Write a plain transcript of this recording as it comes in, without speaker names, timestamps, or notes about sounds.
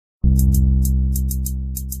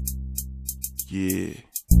Yeah,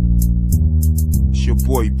 it's your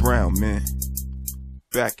boy Brown, man.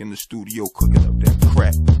 Back in the studio cooking up that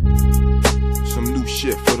crack. Some new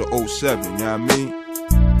shit for the 07, you know what I mean?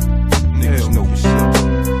 Niggas know what's up.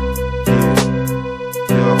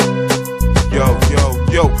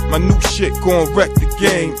 Yo, my new shit gon' wreck the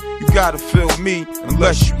game. You gotta feel me,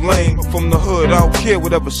 unless you lame. From the hood, I don't care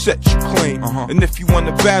whatever set you claim. And if you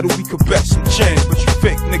wanna battle, we could bet some change. But you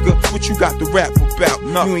fake nigga, what you got to rap about?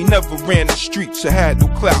 No. You ain't never ran the streets or had no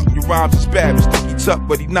clout. Your rhymes is babish, think he tough,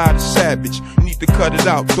 but he not a savage. You need to cut it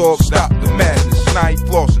out, dog, stop the madness. And I ain't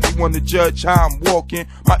flossing, they wanna judge how I'm walking.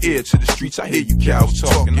 My ear to the streets, I hear you cows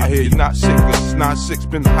talking. I hear you not sick, cause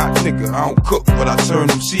 9-6 been a hot nigga. I don't cook, but I turn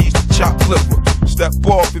them seeds to chop liver. Step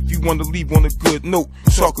off if you wanna leave on a good note.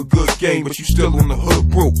 Talk a good game, but you still on the hood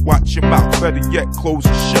broke. Watch your mouth, better yet, close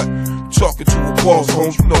it shut. Talking to a boss,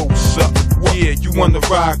 home, you know what's up. Yeah, you wanna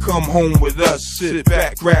ride, come home with us. Sit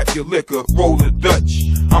back, grab your liquor, roll the Dutch.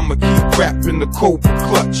 I'ma keep rapping the Cobra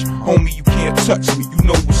clutch. Homie, you can't touch me, you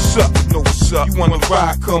know what's up, you know what's up. You wanna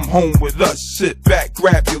ride, come home with us. Sit back,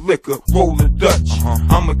 grab your liquor, roll the Dutch.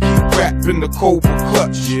 I'ma keep rapping the Cobra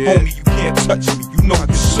clutch. Homie, you can't touch me, you know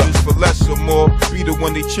what's up. For less or more, be the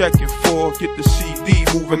one they checking for. Get the CD,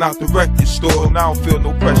 moving out the record store. And I don't feel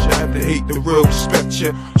no pressure, I have to hate the real respect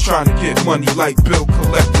ya. Trying to get money like bill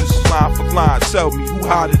collectors. Line for line, tell me who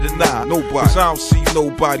hotter than I. Nobody, cause I don't see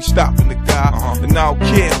nobody stopping the guy. And I don't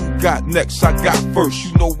care who got next, I got first.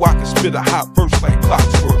 You know I can spit a hot verse like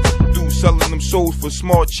Clockwork. Dudes selling them souls for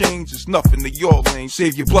small change is nothing to your lane.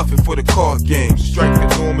 Save your bluffing for the card game. Strike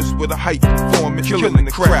enormous with a hype performance. Killing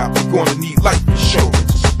the crowd, you're gonna need life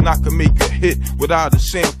insurance. Not to make a hit without a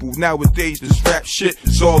sample. Nowadays this rap shit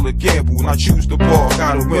is all a gamble. And I choose the ball,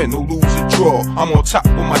 gotta win, no lose or draw. I'm on top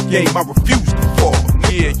of my game, I refuse to fall.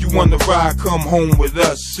 Yeah, you wanna ride, come home with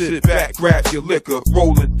us. Sit back, grab your liquor,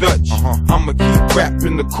 roll the Dutch. I'ma keep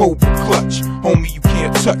rapping the Cobra clutch. Homie, you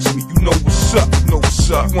can't touch me, you know what's up, you know what's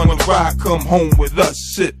up. You wanna ride, come home with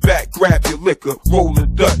us. Sit back, grab your liquor, roll the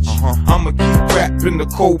Dutch. I'ma keep rapping the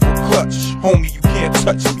Cobra clutch. Homie, you can't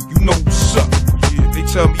touch me, you know what's up. They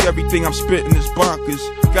tell me everything I'm spitting is bonkers.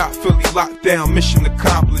 Got Philly locked down, mission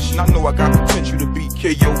accomplished. And I know I got potential to beat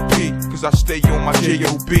K.O.P. Cause I stay on my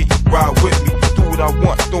J.O.B. Ride with me, do what I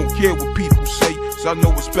want, don't care what people say. Cause I know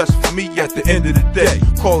what's best for me at the end of the day.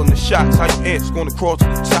 Calling the shots, how your ants gonna crawl to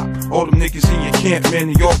the top. All them niggas in your camp,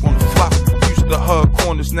 man, they all gonna flop. Used to hug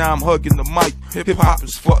corners, now I'm hugging the mic. Hip-hop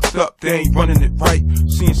is fucked up, they ain't running it right.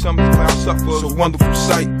 Seeing some of these clowns suffer is a wonderful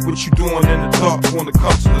sight. What you doing in the dark, wanna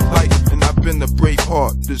come to the light. And I've been a brave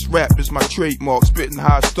heart, this rap is my trademark. Spitting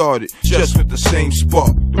how I started, just with the same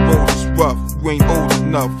spark. The road is rough, you ain't old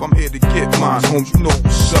enough. I'm here to get mine, home, you know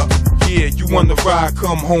what's up. Yeah, you wanna ride,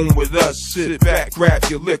 come home with us. Sit back, grab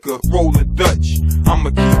your liquor, roll the Dutch. I'ma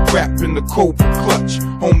keep rapping the Cobra clutch.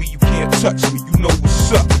 Homie, you can't touch me, you know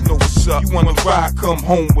what's up, you know what's up. You wanna ride, come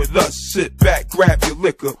home with us. Sit back, grab your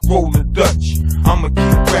liquor, roll the Dutch. I'ma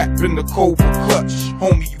keep rapping the Cobra clutch.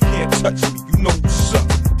 Homie, you can't touch me, you know